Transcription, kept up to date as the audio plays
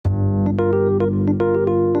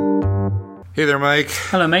Hey there, Mike.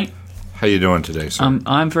 Hello, mate. How you doing today, sir?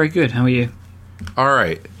 I'm very good. How are you? All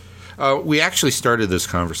right. We actually started this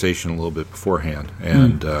conversation a little bit beforehand,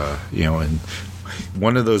 and and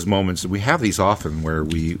one of those moments we have these often where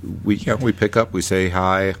we pick up, we say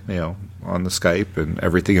hi, on the Skype and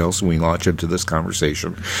everything else, and we launch into this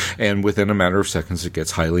conversation, and within a matter of seconds, it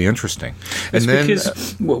gets highly interesting. It's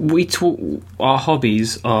because we talk. Our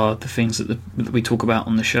hobbies are the things that we talk about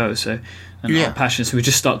on the show. And our passions. So we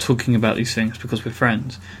just start talking about these things because we're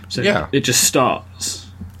friends. So it just starts.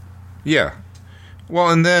 Yeah. Well,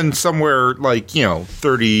 and then somewhere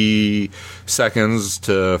 30 seconds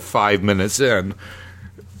to 5 minutes in,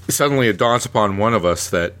 suddenly it dawns upon one of us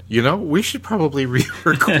that, we should probably be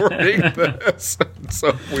recording this.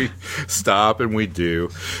 So we stop and we do.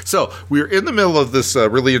 So we're in the middle of this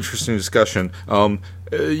really interesting discussion.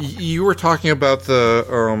 You were talking about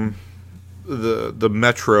the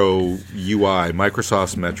Metro UI,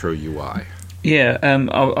 Microsoft's Metro UI. Yeah,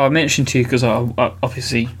 I'll mention to you because I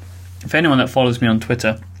obviously, if anyone that follows me on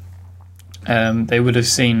Twitter, they would have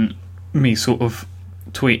seen me sort of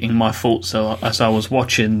tweeting my thoughts as I was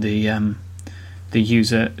watching the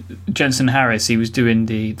user Jensen Harris. He was doing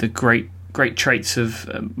the great traits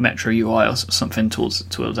of Metro UI or something towards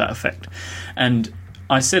that effect, and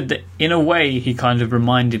I said that in a way he kind of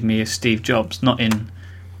reminded me of Steve Jobs, not in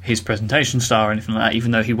his presentation style or anything like that, even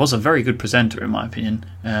though he was a very good presenter in my opinion,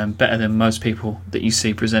 better than most people that you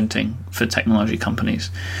see presenting for technology companies.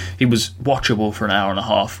 He was watchable for an hour and a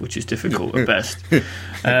half, which is difficult at best.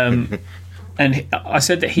 And I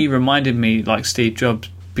said that he reminded me like Steve Jobs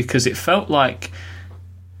because it felt like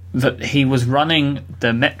that he was running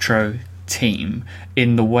the Metro team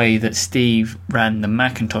in the way that Steve ran the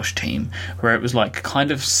Macintosh team, where it was like kind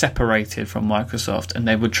of separated from Microsoft, and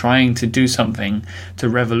they were trying to do something to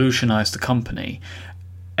revolutionize the company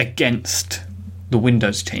against the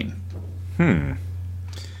Windows team.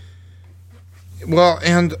 Well,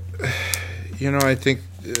 and I think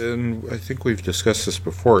we've discussed this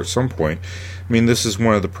before at some point. I mean, this is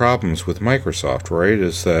one of the problems with Microsoft, right?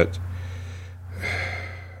 Is that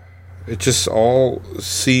it just all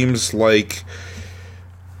seems like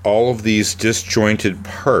all of these disjointed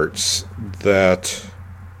parts that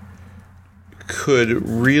could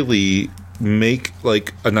really make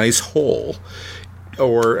like a nice whole.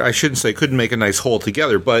 Or I shouldn't say couldn't make a nice whole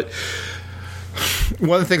together, but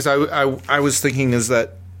one of the things I was thinking is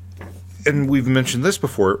that, and we've mentioned this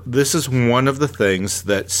before, this is one of the things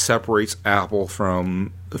that separates Apple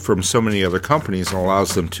from so many other companies and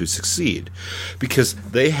allows them to succeed, because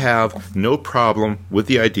they have no problem with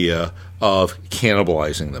the idea of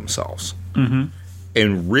cannibalizing themselves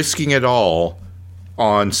and risking it all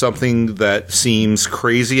on something that seems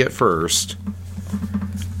crazy at first,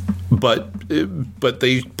 but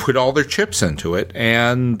they put all their chips into it,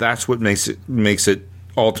 and that's what makes it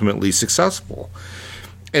ultimately successful.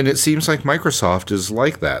 And it seems like Microsoft is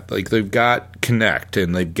like that. Like they've got Kinect,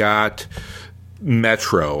 and they've got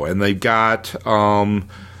Metro, and they've got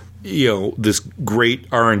this great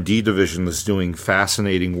R&D division that's doing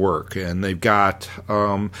fascinating work, and they've got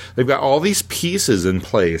all these pieces in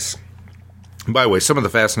place. And by the way, some of the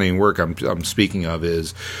fascinating work I'm speaking of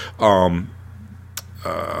is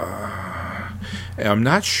I'm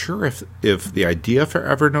not sure if the idea for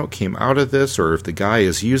Evernote came out of this, or if the guy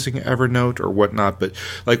is using Evernote or whatnot, but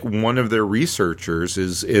like one of their researchers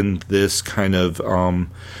is in this kind of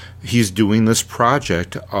he's doing this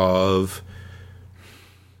project of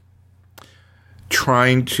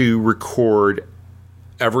trying to record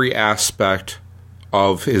every aspect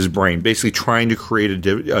of his brain, basically trying to create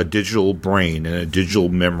a digital brain and a digital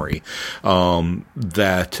memory so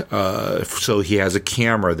he has a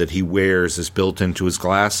camera that he wears is built into his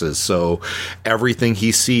glasses, so everything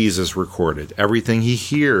he sees is recorded, everything he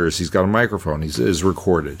hears, he's got a microphone, is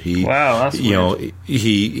recorded. Wow, that's weird.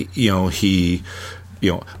 He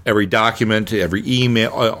every document, every email,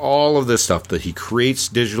 all of this stuff that he creates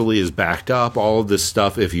digitally is backed up. All of this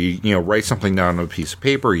stuff, if you write something down on a piece of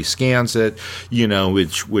paper, he scans it,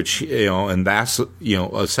 which and that's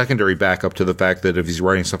a secondary backup to the fact that if he's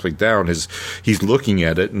writing something down, he's looking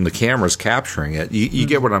at it and the camera's capturing it. You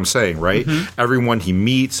get what I'm saying, right? Everyone he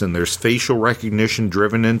meets, and there's facial recognition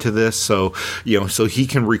driven into this, so so he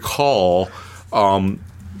can recall,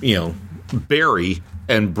 Barry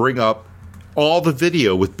and bring up all the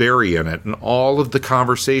video with Barry in it, and all of the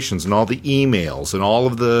conversations, and all the emails, and all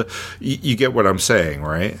of the you get what I'm saying,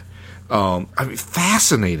 right?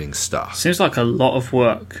 Fascinating stuff. Seems like a lot of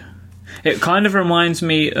work. It kind of reminds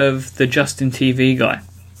me of the Justin TV guy.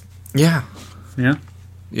 Yeah. Yeah?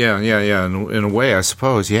 Yeah. In a way, I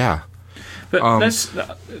suppose, yeah. But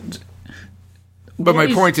But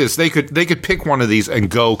my point is, they could pick one of these and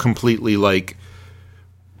go completely like,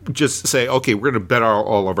 just say, okay, we're going to bet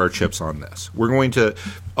all of our chips on this. We're going to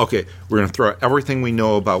throw out everything we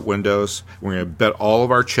know about Windows. We're going to bet all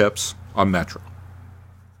of our chips on Metro.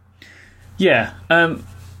 Yeah.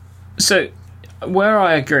 So where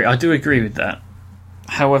I do agree with that.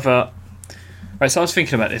 However, right. So I was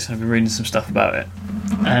thinking about this, and I've been reading some stuff about it,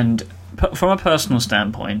 and from a personal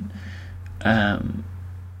standpoint, and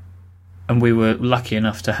we were lucky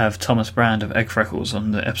enough to have Thomas Brand of Egg Freckles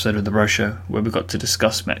on the episode of The Row Show where we got to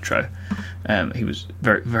discuss Metro. He was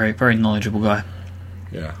very, very, very knowledgeable guy.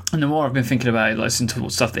 Yeah. And the more I've been thinking about it, listening to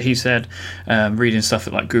stuff that he said, reading stuff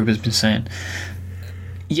that like Gruber's been saying,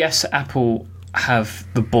 yes, Apple have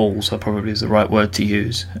the balls, probably is the right word to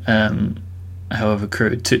use, however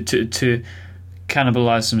crude, to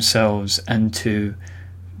cannibalise themselves and to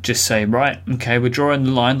just say, right, okay, we're drawing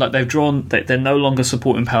the line. Like they're no longer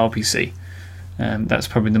supporting PowerPC. That's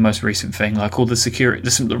probably the most recent thing. Like all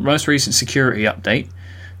the most recent security update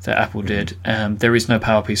that Apple did, there is no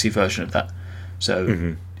PowerPC version of that.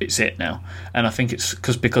 So it's it now. And I think it's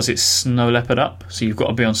because it's Snow Leopard up, so you've got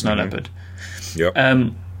to be on Snow Leopard. Yep.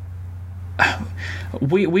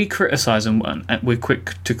 We criticise them, and we're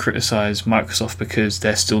quick to criticise Microsoft because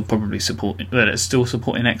they're still supporting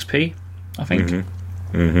XP, I think.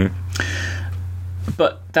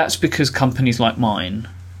 But that's because companies like mine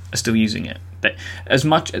are still using it.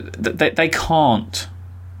 They can't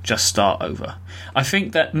just start over. I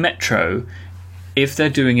think that Metro, if they're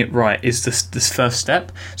doing it right, is this first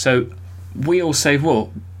step. So we all say,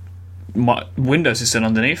 well, Windows is still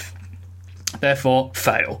underneath, therefore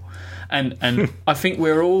fail. And I think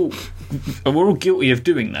we're all guilty of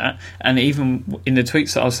doing that. And even in the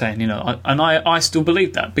tweets that I was saying, I still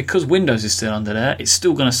believe that because Windows is still under there, it's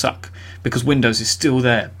still going to suck because Windows is still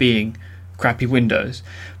there being crappy Windows.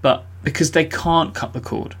 But because they can't cut the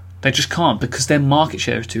cord, they just can't because their market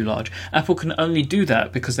share is too large. Apple can only do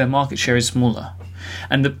that because their market share is smaller,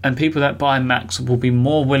 and people that buy Macs will be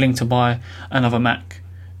more willing to buy another Mac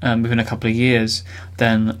within a couple of years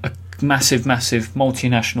than a massive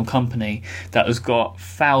multinational company that has got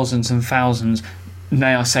thousands and thousands,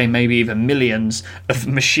 may I say maybe even millions of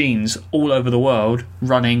machines all over the world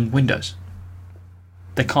running Windows.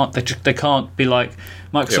 They can't be like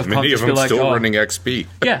Microsoft. Many can't of just them be like, still running XP.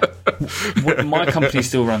 Yeah, my company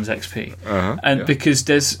still runs XP, because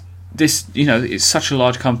there's this, it's such a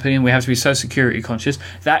large company, and we have to be so security conscious.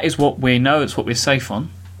 That is what we know. It's what we're safe on.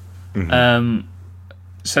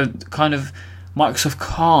 So kind of Microsoft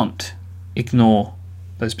can't ignore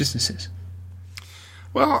those businesses.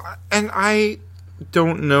 Well, and I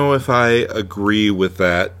don't know if I agree with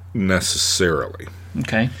that necessarily.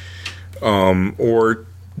 Okay. Or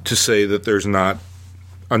to say that there's not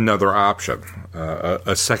another option,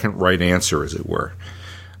 a second right answer, as it were.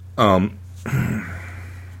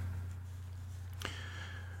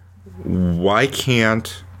 Why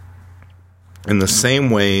can't, in the same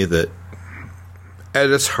way that at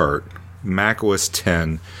its heart, Mac OS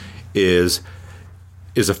X is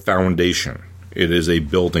a foundation. It is a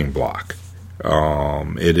building block.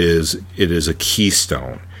 It is a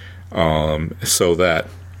keystone. So that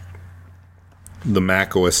the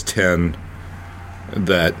Mac OS X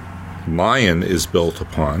that Lion is built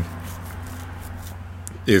upon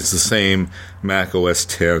is the same Mac OS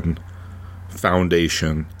X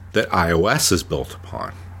foundation that iOS is built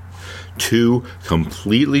upon. Two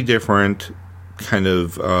completely different kind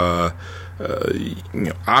of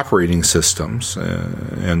operating systems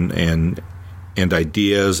and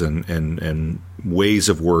ideas and ways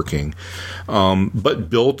of working, but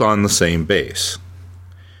built on the same base.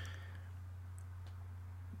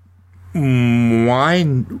 Why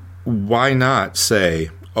not say,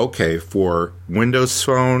 okay, for Windows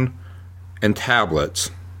Phone and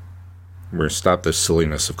tablets, we're going to stop this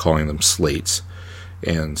silliness of calling them slates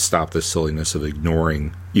and stop this silliness of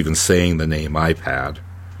ignoring even saying the name iPad.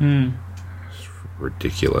 It's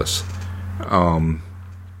ridiculous. And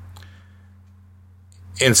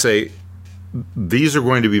say, these are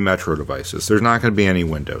going to be Metro devices. There's not going to be any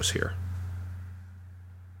Windows here.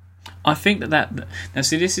 I think that now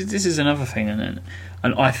see, this is another thing, and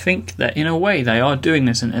I think that in a way they are doing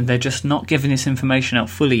this, and they're just not giving this information out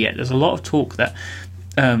fully yet. There's a lot of talk that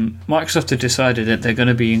Microsoft have decided that they're going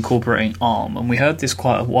to be incorporating ARM, and we heard this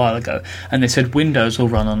quite a while ago, and they said Windows will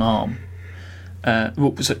run on ARM.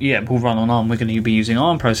 We'll run on ARM. We're going to be using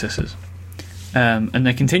ARM processors, and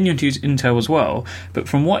they're continuing to use Intel as well. But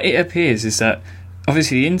from what it appears is that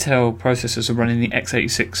obviously the Intel processors are running the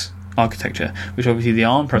x86 architecture, which obviously the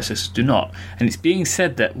ARM processors do not. And it's being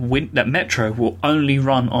said that that Metro will only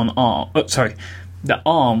run on ARM. That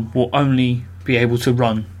ARM will only be able to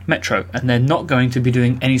run Metro, and they're not going to be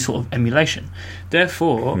doing any sort of emulation.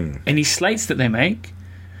 Therefore, any slates that they make,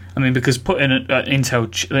 I mean, because putting an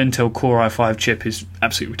Intel Core i5 chip is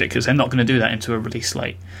absolutely ridiculous. They're not going to do that into a release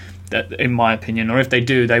slate, in my opinion. Or if they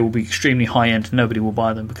do, they will be extremely high-end. Nobody will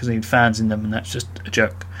buy them because they need fans in them, and that's just a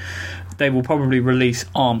joke. They will probably release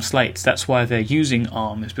ARM slates. That's why they're using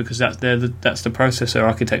ARM, is because that's the processor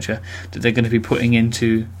architecture that they're going to be putting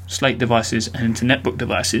into slate devices and into netbook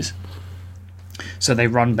devices. So they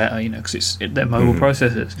run better, because they're mobile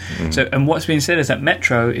processors. So, and what's being said is that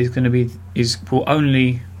Metro will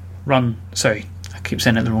only run. Sorry, I keep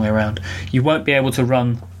saying it the wrong way around. You won't be able to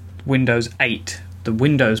run Windows 8, the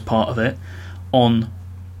Windows part of it, on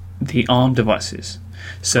the ARM devices.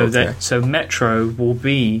 So Metro will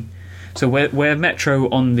be where Metro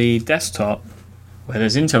on the desktop, where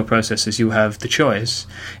there's Intel processors, you have the choice.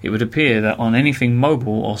 It would appear that on anything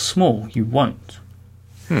mobile or small, you won't.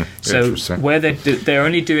 So where they're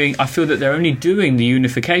only doing, I feel that they're only doing the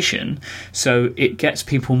unification, so it gets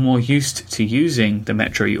people more used to using the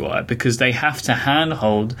Metro UI, because they have to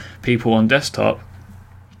handhold people on desktop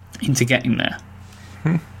into getting there.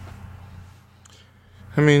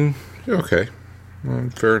 I mean, okay,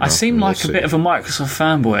 fair enough. I seem like a bit of a Microsoft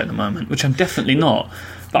fanboy at the moment, which I'm definitely not.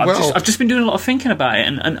 But I've just been doing a lot of thinking about it,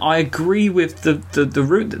 and I agree with the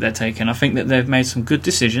route that they're taking. I think that they've made some good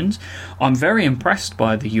decisions. I'm very impressed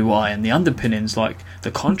by the UI and the underpinnings. Like,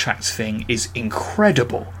 the contracts thing is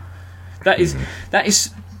incredible. That is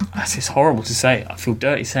horrible to say. I feel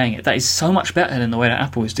dirty saying it. That is so much better than the way that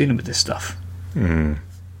Apple is dealing with this stuff.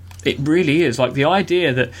 It really is. Like, the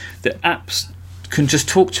idea that apps can just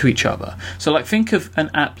talk to each other. So, like, think of an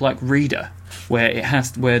app like Reader,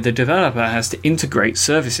 where the developer has to integrate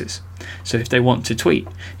services. So if they want to tweet,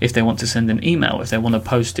 if they want to send an email, if they want to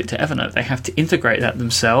post it to Evernote, they have to integrate that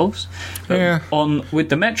themselves. With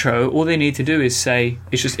the Metro, all they need to do is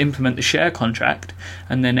just implement the share contract,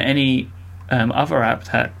 and then any other app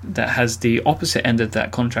that has the opposite end of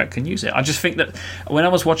that contract can use it. I just think that when I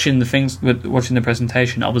was watching the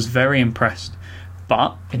presentation, I was very impressed.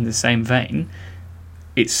 But in the same vein,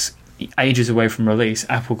 it's ages away from release.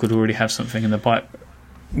 Apple could already have something in the pipe.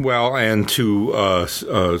 Well, and to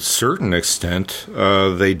a certain extent,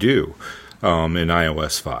 they do in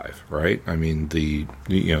iOS 5, right? I mean, the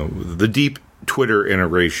deep Twitter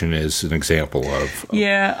integration is an example of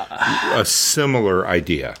a similar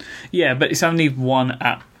idea. Yeah, but it's only one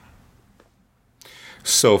app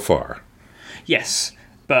so far. Yes,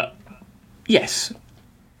 but yes.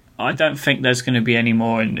 I don't think there's going to be any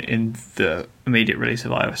more in the immediate release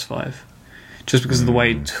of iOS 5, just because of the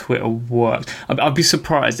way Twitter works. I'd be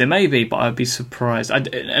surprised. There may be, but I'd be surprised.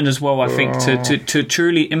 And as well, I think to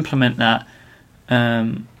truly implement that.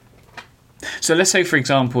 So let's say, for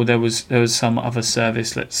example, there was some other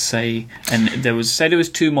service. Let's say, and there was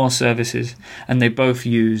two more services, and they both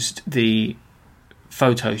used the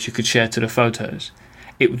photos. You could share to the photos.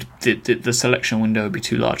 The selection window would be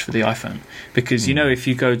too large for the iPhone, because if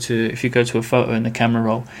you go to a photo in the camera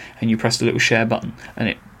roll and you press the little share button and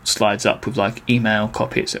it slides up with like email,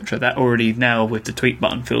 copy, etc. That already now with the tweet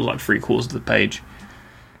button feels like 3/4 of the page.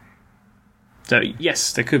 So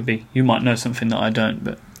yes, there could be. You might know something that I don't,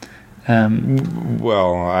 but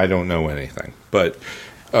well, I don't know anything, but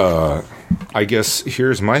I guess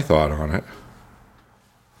here's my thought on it.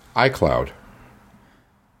 iCloud.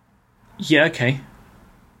 Yeah. Okay.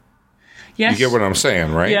 Yes. You get what I'm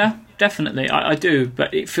saying, right? Yeah, definitely. I do,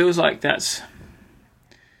 but it feels like that's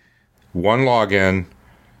one login.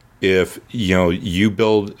 If you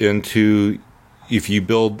build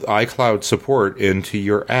iCloud support into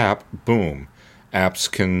your app, boom, apps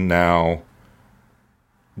can now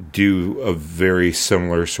do a very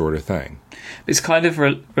similar sort of thing. It's kind of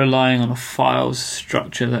relying on a file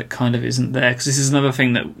structure that kind of isn't there, because this is another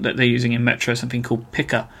thing that they're using in Metro, something called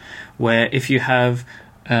Picker, where if you have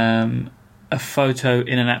a photo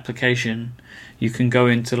in an application, you can go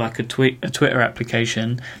into like a Twitter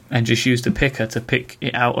application and just use the picker to pick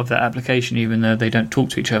it out of that application, even though they don't talk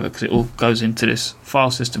to each other, because it all goes into this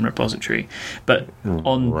file system repository. But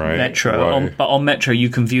on Metro, you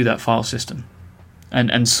can view that file system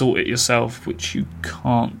and sort it yourself, which you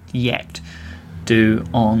can't yet do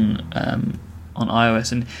on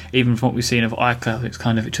iOS. And even from what we've seen of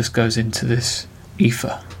iCloud, it just goes into this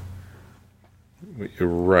ether. You're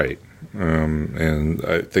right. And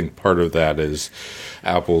I think part of that is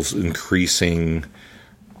Apple's increasing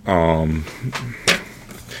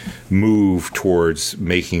move towards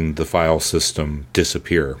making the file system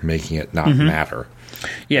disappear, making it not matter.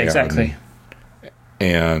 Yeah, exactly.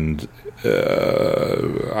 And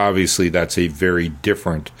obviously that's a very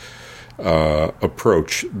different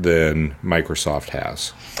approach than Microsoft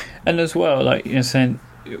has. And as well, like you're saying,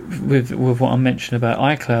 with what I mentioned about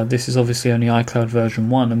iCloud, this is obviously only iCloud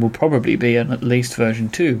version 1 and will probably be at least version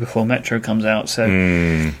 2 before Metro comes out. So,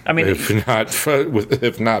 I mean,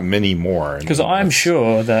 if not many more. Because I'm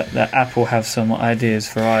sure that Apple have some ideas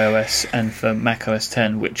for iOS and for macOS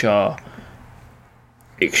 10, which are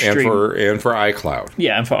extreme. And for iCloud.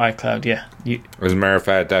 Yeah, and for iCloud, yeah. As a matter of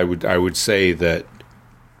fact, I would say that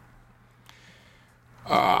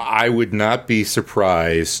I would not be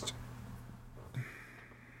surprised.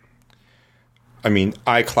 I mean,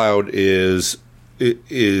 iCloud is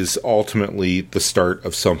ultimately the start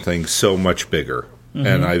of something so much bigger. Mm-hmm.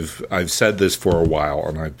 And I've said this for a while,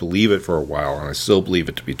 and I believe it for a while, and I still believe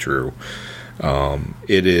it to be true.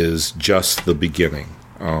 It is just the beginning.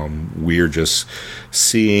 We're just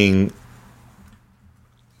seeing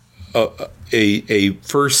a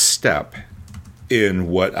first step in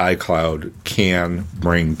what iCloud can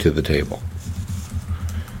bring to the table.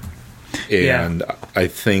 And yeah. I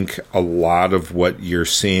think a lot of what you're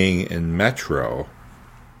seeing in Metro,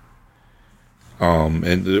 or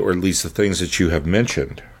at least the things that you have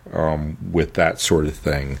mentioned with that sort of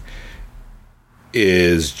thing,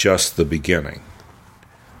 is just the beginning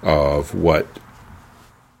of what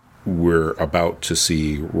we're about to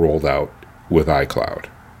see rolled out with iCloud.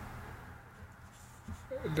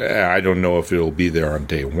 I don't know if it'll be there on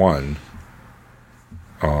day one.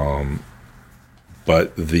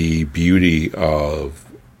 But the beauty of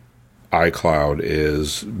iCloud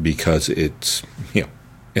is because it's,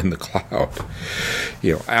 in the cloud.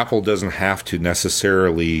 Apple doesn't have to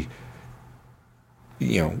necessarily,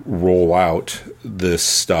 roll out this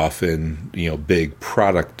stuff in, big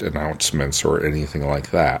product announcements or anything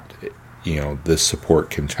like that. This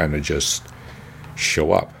support can kind of just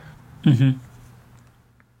show up. Mm-hmm.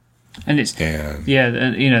 And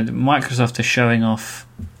Microsoft is showing off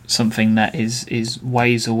something that is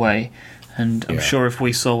ways away, and I'm sure if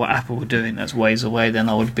we saw what Apple were doing that's ways away, then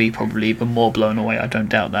I would be probably even more blown away. I don't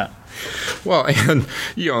doubt that. Well, and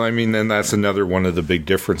then that's another one of the big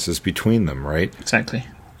differences between them, right? Exactly.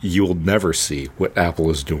 You'll never see what Apple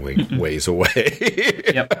is doing ways away.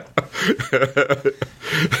 Yep.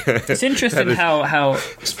 It's interesting how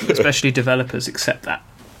especially developers accept that.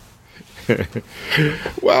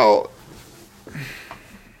 Well,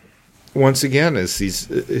 once again, it's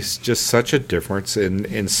just such a difference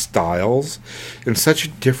in styles, and such a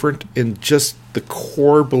different in just the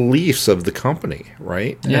core beliefs of the company,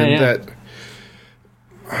 right? Yeah, and that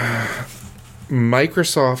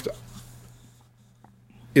Microsoft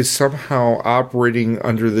is somehow operating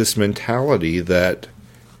under this mentality that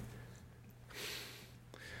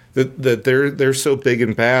they're so big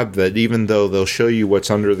and bad that even though they'll show you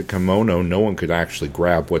what's under the kimono, no one could actually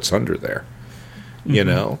grab what's under there.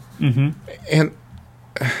 Mm-hmm. Mm-hmm. And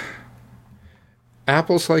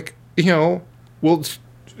Apple's like, we'll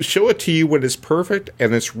show it to you when it's perfect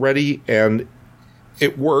and it's ready and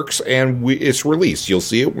it works and it's released. You'll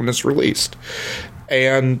see it when it's released.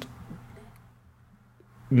 And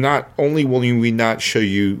not only will we not show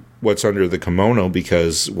you what's under the kimono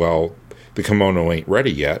because, well, the kimono ain't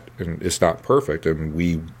ready yet and it's not perfect and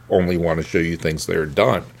we only want to show you things that are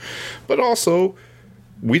done, but also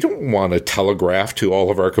we don't want to telegraph to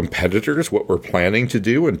all of our competitors what we're planning to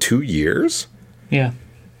do in 2 years. Yeah.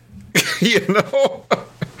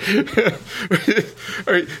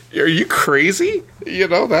 Are you crazy?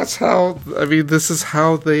 That's how, this is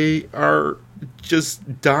how they are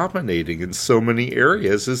just dominating in so many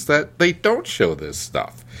areas, is that they don't show this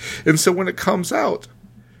stuff. And so when it comes out,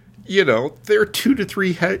 they're 2 to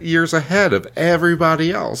 3 years ahead of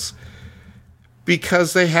everybody else.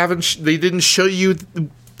 Because they didn't show you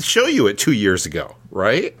it 2 years ago,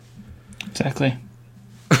 right? Exactly.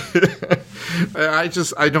 I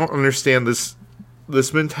don't understand this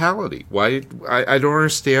mentality. Why I don't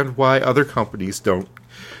understand why other companies don't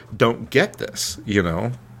get this.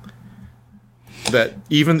 That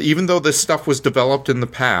even though this stuff was developed in the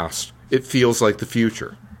past, it feels like the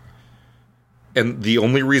future. And the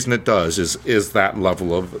only reason it does is that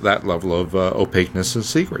level of opaqueness and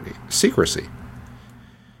secrecy.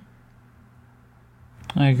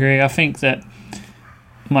 I agree. I think that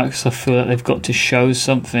Microsoft feel that they've got to show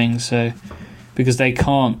something, so because they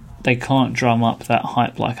can't drum up that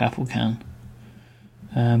hype like Apple can.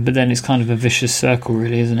 But then it's kind of a vicious circle,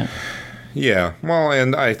 really, isn't it? Yeah. Well,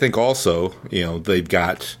 and I think also, they've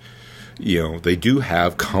got, they do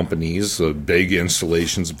have companies, big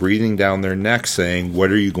installations breathing down their neck saying,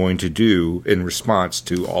 what are you going to do in response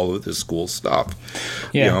to all of this cool stuff?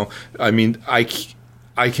 Yeah.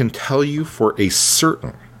 I can tell you for a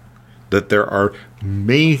certain that there are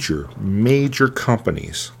major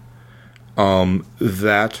companies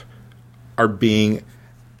that are being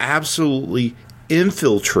absolutely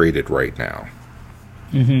infiltrated right now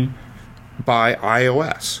by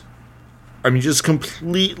iOS. I mean, just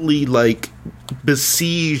completely, like,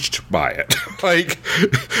 besieged by it. like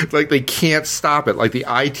they can't stop it. Like, the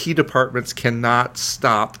IT departments cannot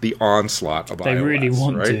stop the onslaught of iOS. They really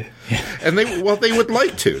want right? to. Yeah. And they would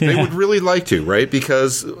like to. They would really like to, right?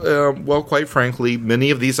 Because, quite frankly, many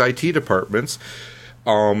of these IT departments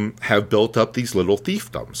have built up these little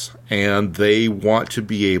fiefdoms. And they want to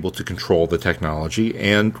be able to control the technology.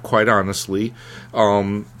 And, quite honestly,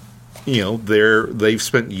 they've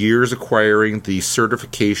spent years acquiring the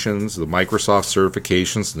certifications, the Microsoft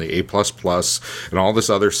certifications, and the A++, and all this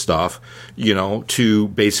other stuff, to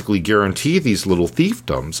basically guarantee these little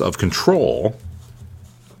fiefdoms of control.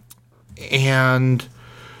 And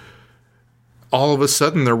all of a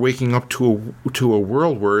sudden, they're waking up to a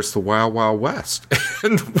world where it's the Wild Wild West,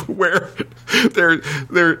 and where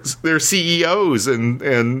their CEOs and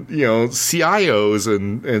CIOs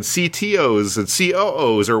and CTOs and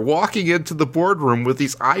COOs are walking into the boardroom with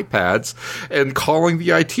these iPads and calling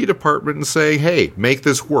the IT department and saying, "Hey, make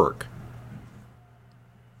this work."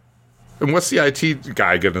 And what's the IT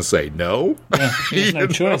guy going to say? No? Yeah, he has no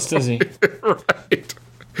choice, does he? Right.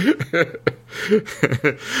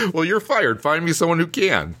 Well, you're fired. Find me someone who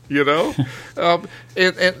can, and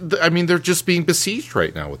I mean, they're just being besieged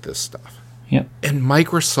right now with this stuff. Yep. And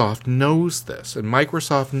Microsoft knows this. And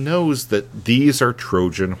Microsoft knows that these are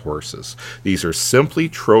Trojan horses. These are simply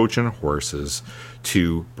Trojan horses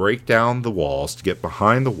to break down the walls, to get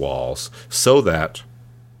behind the walls, so that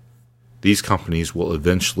these companies will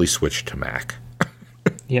eventually switch to Mac.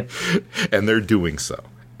 Yep. And they're doing so.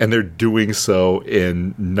 And they're doing so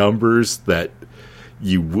in numbers that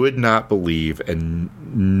you would not believe, and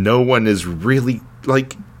no one is really,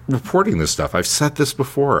 reporting this stuff. I've said this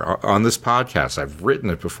before on this podcast. I've written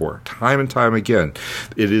it before, time and time again.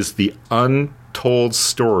 It is the untold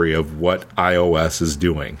story of what iOS is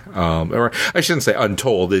doing. Or I shouldn't say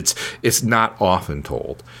untold. It's not often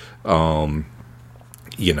told. I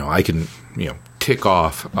can, tick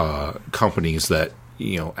off companies that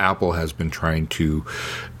Apple has been trying to,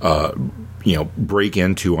 break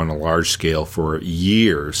into on a large scale for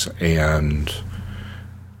years, and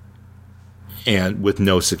with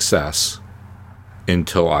no success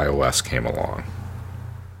until iOS came along.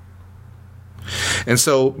 And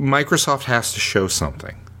so Microsoft has to show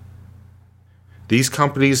something. These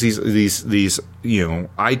companies, these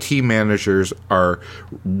IT managers are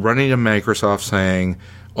running to Microsoft saying,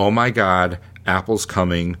 "Oh my God, Apple's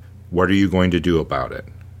coming. What are you going to do about it?"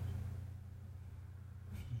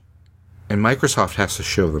 And Microsoft has to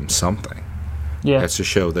show them something. Yeah. Has to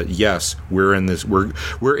show that, yes, we're in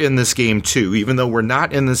this game too. Even though we're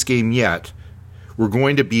not in this game yet, we're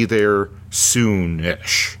going to be there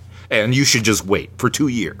soon-ish. And you should just wait for 2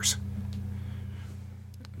 years.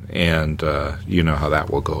 And you know how that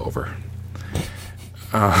will go over.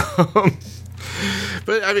 But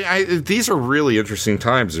I mean, these are really interesting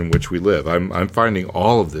times in which we live. I'm finding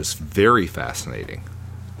all of this very fascinating,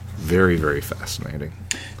 very, very fascinating.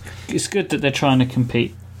 It's good that they're trying to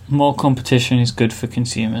compete. More competition is good for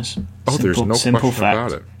consumers. There's no question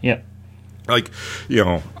about it. Yep.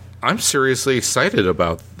 I'm seriously excited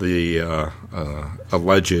about the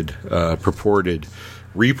alleged, reported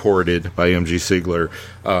by MG Siegler,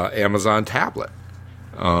 Amazon tablet.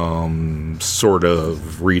 Sort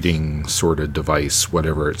of reading sort of device,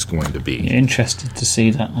 whatever it's going to be. You're interested to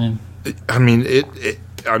see that then? I mean,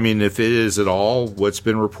 if it is at all what's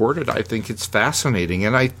been reported, I think it's fascinating.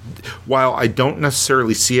 And while I don't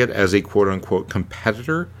necessarily see it as a quote unquote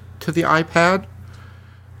competitor to the iPad,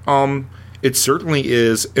 it certainly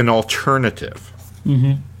is an alternative.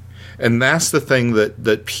 Mm-hmm. And that's the thing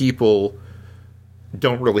that people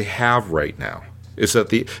don't really have right now. Is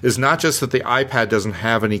not just that the iPad doesn't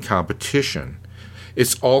have any competition.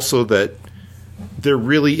 It's also that there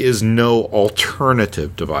really is no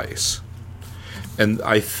alternative device. And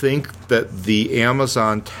I think that the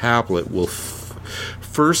Amazon tablet will,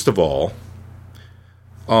 first of all,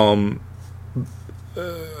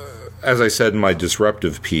 as I said in my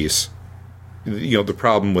disruptive piece, the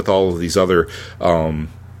problem with all of these other,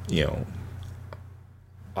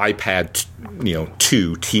 iPad,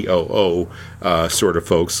 2 TOO sort of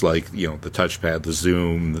folks, like the touchpad, the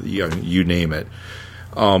Zoom, you name it,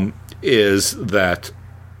 is that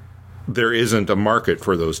there isn't a market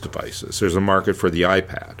for those devices. There's a market for the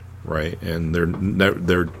iPad, right? And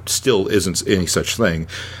there still isn't any such thing,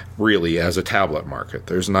 really, as a tablet market.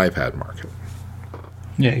 There's an iPad market.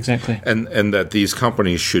 Yeah, exactly. And that these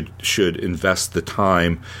companies should invest the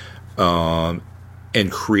time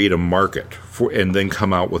and create a market and then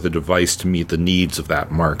come out with a device to meet the needs of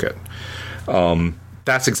that market.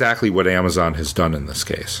 That's exactly what Amazon has done in this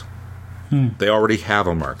case. They already have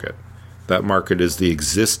a market. That market is the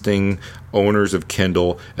existing owners of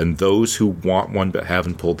Kindle and those who want one but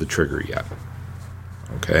haven't pulled the trigger yet.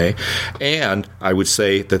 Okay? And I would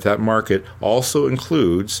say that market also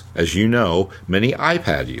includes, as you know, many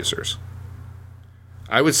iPad users.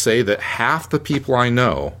 I would say that half the people I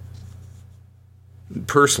know,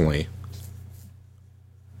 personally,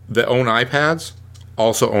 that own iPads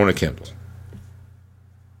also own a Kindle.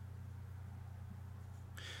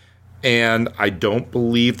 And I don't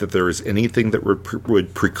believe that there is anything that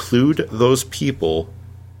would preclude those people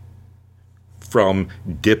from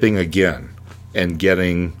dipping again and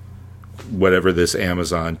getting whatever this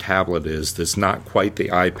Amazon tablet is that's not quite the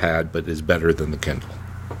iPad but is better than the Kindle.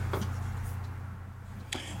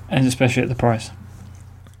 And especially at the price.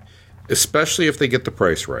 Especially if they get the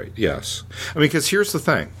price right, yes. I mean, because here's the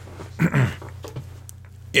thing.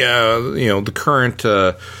 Yeah, the current,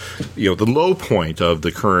 the low point of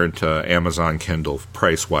the current Amazon Kindle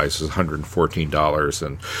price-wise is $114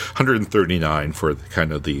 and $139 for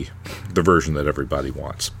kind of the version that everybody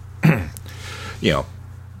wants.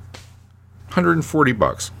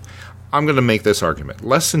 $140. I'm going to make this argument.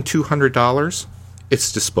 Less than $200,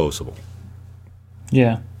 it's disposable.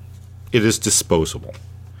 Yeah. It is disposable.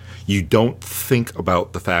 You don't think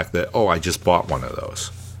about the fact that, I just bought one of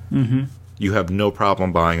those. Mm-hmm. You have no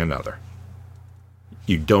problem buying another.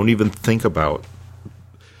 You don't even think about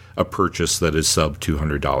a purchase that is sub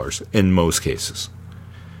 $200 in most cases.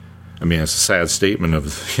 I mean, it's a sad statement of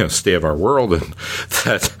the state of our world, and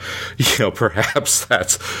that perhaps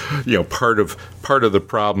that's part of the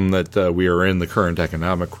problem that we are in the current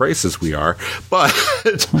economic crisis we are. But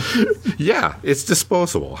yeah, it's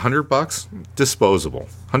disposable. $100, disposable.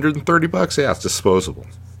 $130, yeah, it's disposable.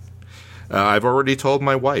 I've already told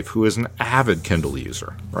my wife, who is an avid Kindle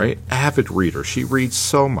user, right? Avid reader. She reads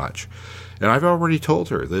so much. And I've already told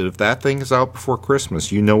her that if that thing is out before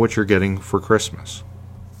Christmas, you know what you're getting for Christmas.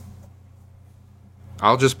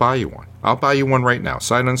 I'll just buy you one. I'll buy you one right now,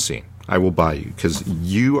 sight unseen. I will buy you, because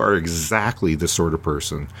you are exactly the sort of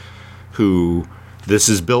person who this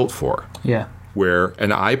is built for. Yeah. Where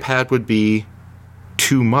an iPad would be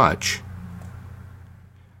too much,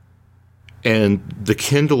 and the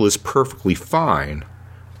Kindle is perfectly fine,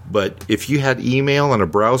 but if you had email and a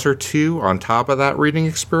browser too on top of that reading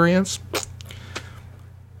experience,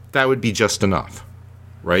 that would be just enough,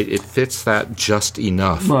 right? It fits that just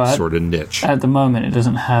enough sort of niche. At the moment, it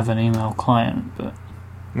doesn't have an email client, but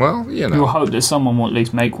you'll hope that someone will at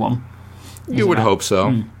least make one. You would hope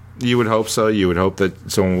so. You would hope so. You would hope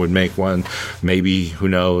that someone would make one. Maybe, who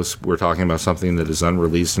knows, we're talking about something that is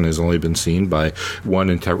unreleased and has only been seen by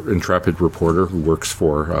one intrepid reporter who works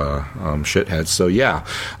for shitheads. So, yeah.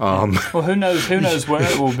 Well, who knows where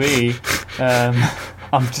it will be.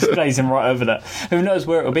 I'm just glazing right over that. Who knows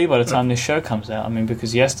where it will be by the time this show comes out? I mean,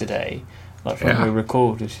 because yesterday, when we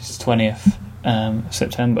record, which is 20th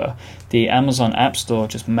September, the Amazon App Store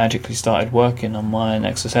just magically started working on my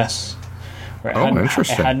Nexus S.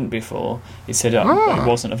 Interesting. It hadn't before. It said it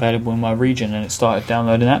wasn't available in my region, and it started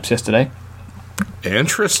downloading apps yesterday.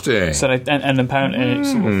 Interesting. So and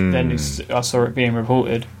apparently I saw it being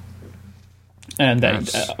reported, and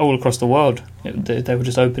all across the world they were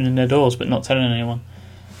just opening their doors but not telling anyone.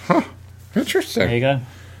 Huh. Interesting. There you go.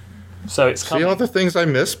 So it's coming. See all the things I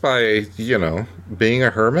miss by being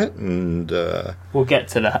a hermit, and we'll get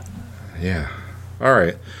to that. Yeah. All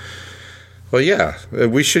right. Well, yeah,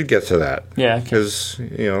 we should get to that. Yeah, because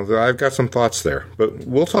I've got some thoughts there, but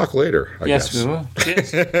we'll talk later. I guess. We will.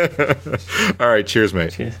 Cheers. All right, cheers,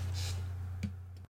 mate. Cheers.